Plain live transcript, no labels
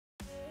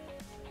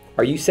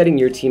Are you setting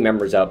your team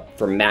members up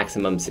for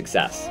maximum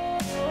success?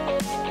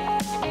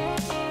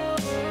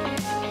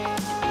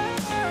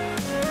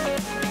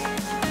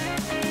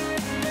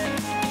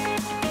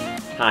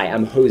 Hi,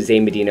 I'm Jose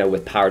Medina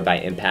with Powered by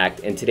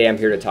Impact, and today I'm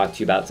here to talk to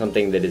you about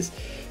something that is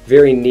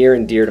very near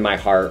and dear to my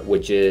heart,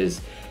 which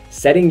is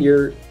setting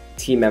your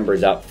team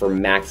members up for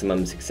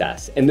maximum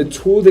success. And the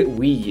tool that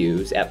we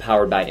use at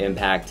Powered by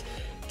Impact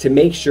to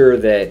make sure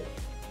that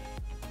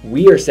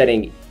we are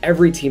setting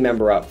every team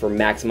member up for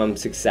maximum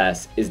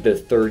success is the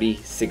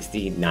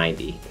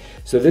 30-60-90.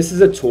 So this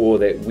is a tool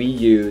that we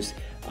use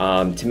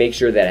to make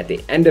sure that at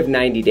the end of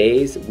 90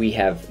 days, we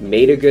have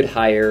made a good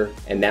hire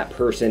and that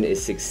person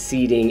is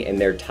succeeding in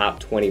their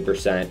top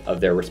 20% of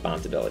their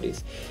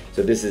responsibilities.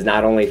 So this is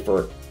not only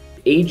for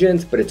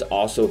agents, but it's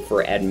also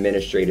for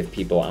administrative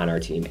people on our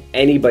team.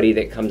 Anybody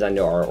that comes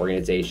onto our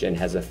organization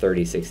has a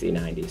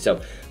 30-60-90.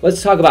 So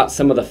let's talk about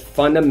some of the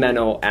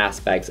fundamental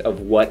aspects of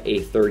what a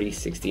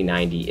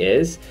 30-60-90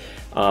 is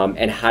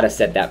and how to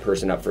set that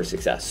person up for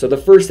success. So the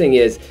first thing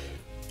is,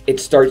 it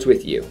starts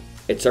with you.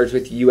 It starts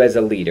with you as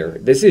a leader.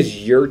 This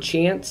is your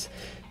chance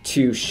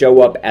to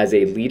show up as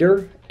a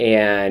leader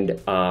and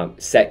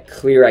set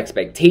clear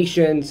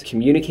expectations,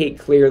 communicate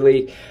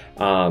clearly,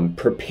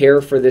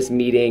 prepare for this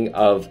meeting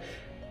of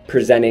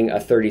presenting a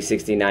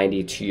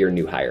 30-60-90 to your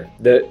new hire.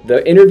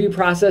 The interview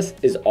process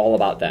is all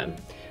about them.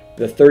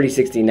 The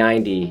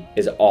 30-60-90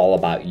 is all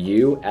about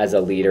you as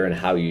a leader and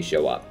how you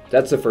show up.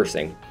 That's the first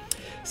thing.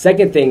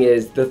 Second thing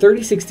is the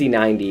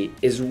 30-60-90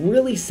 is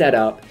really set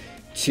up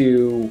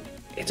to,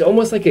 it's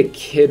almost like a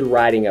kid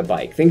riding a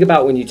bike. Think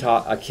about when you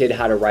taught a kid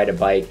how to ride a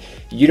bike,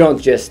 you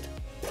don't just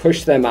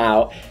push them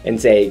out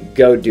and say,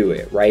 go do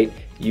it, right?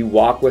 You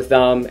walk with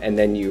them and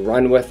then you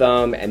run with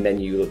them and then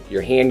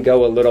your hand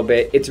go a little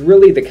bit. It's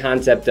really the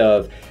concept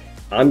of,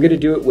 I'm gonna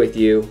do it with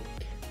you,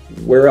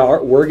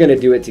 we're gonna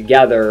do it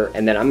together,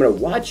 and then I'm gonna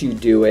watch you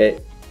do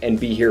it and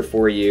be here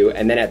for you,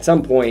 and then at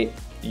some point,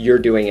 you're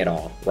doing it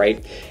all,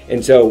 right?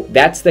 And so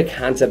that's the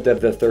concept of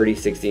the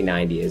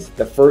 30-60-90 is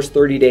the first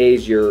 30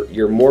 days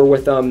you're more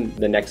with them,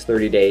 the next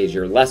 30 days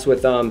you're less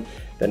with them,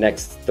 the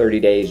next 30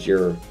 days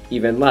you're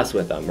even less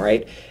with them,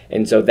 right?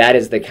 And so that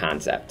is the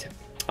concept.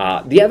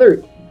 The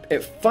other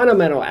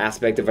fundamental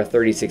aspect of a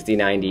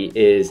 30-60-90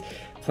 is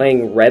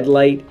playing red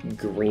light,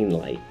 green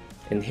light.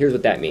 And here's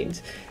what that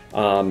means.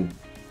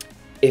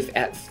 If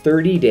at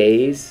 30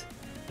 days,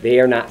 they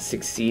are not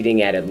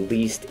succeeding at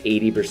least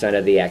 80%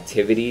 of the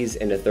activities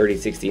in a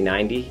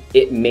 30-60-90,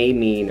 it may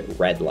mean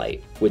red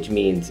light, which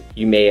means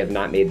you may have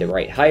not made the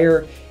right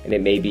hire and it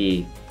may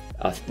be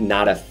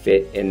not a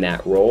fit in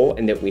that role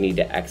and that we need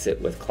to exit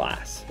with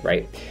class,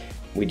 right?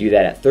 We do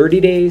that at 30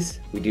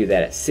 days, we do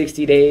that at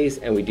 60 days,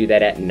 and we do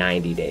that at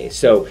 90 days.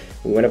 So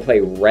we want to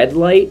play red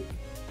light,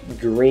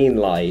 green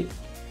light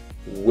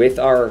with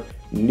our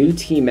new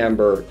team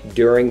member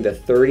during the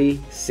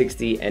 30,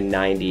 60, and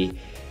 90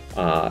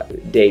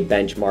 day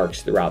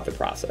benchmarks throughout the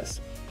process.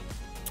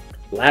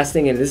 Last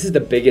thing, and this is the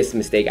biggest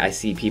mistake I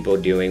see people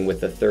doing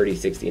with the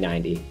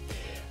 30-60-90.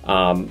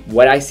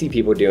 What I see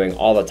people doing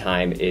all the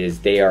time is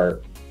they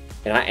are,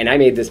 and I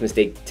made this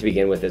mistake to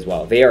begin with as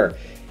well, they are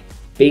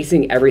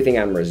basing everything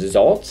on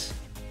results,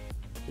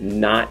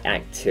 not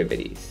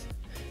activities.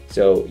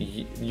 So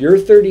your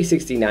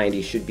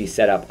 30-60-90 should be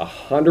set up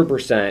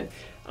 100%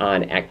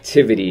 on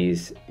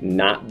activities,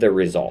 not the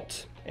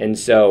results. And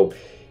so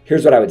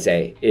here's what I would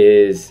say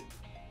is,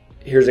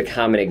 here's a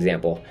common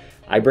example.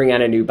 I bring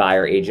on a new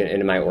buyer agent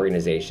into my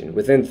organization.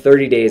 Within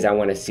 30 days, I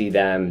want to see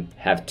them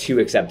have 2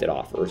 accepted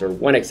offers or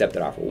 1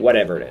 accepted offer,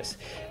 whatever it is.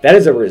 That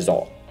is a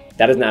result.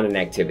 That is not an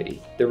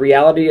activity. The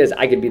reality is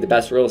I could be the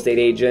best real estate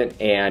agent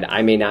and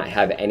I may not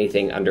have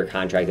anything under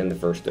contract in the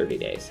first 30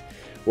 days.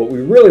 What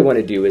we really want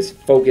to do is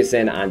focus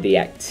in on the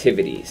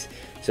activities.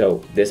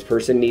 So this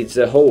person needs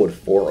to hold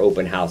 4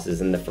 open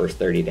houses in the first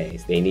 30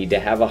 days. They need to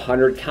have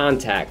 100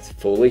 contacts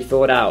fully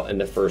filled out in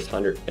the first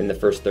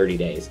 30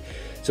 days.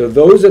 So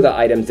those are the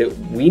items that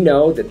we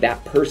know that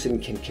that person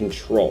can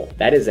control.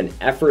 That is an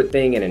effort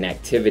thing and an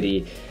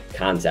activity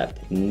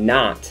concept,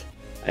 not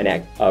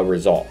a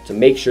result. So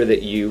make sure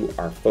that you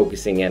are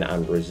focusing in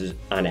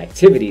on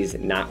activities,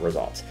 not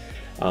results.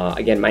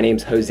 Again, my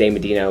name's Jose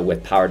Medina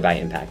with Powered by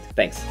Impact.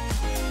 Thanks.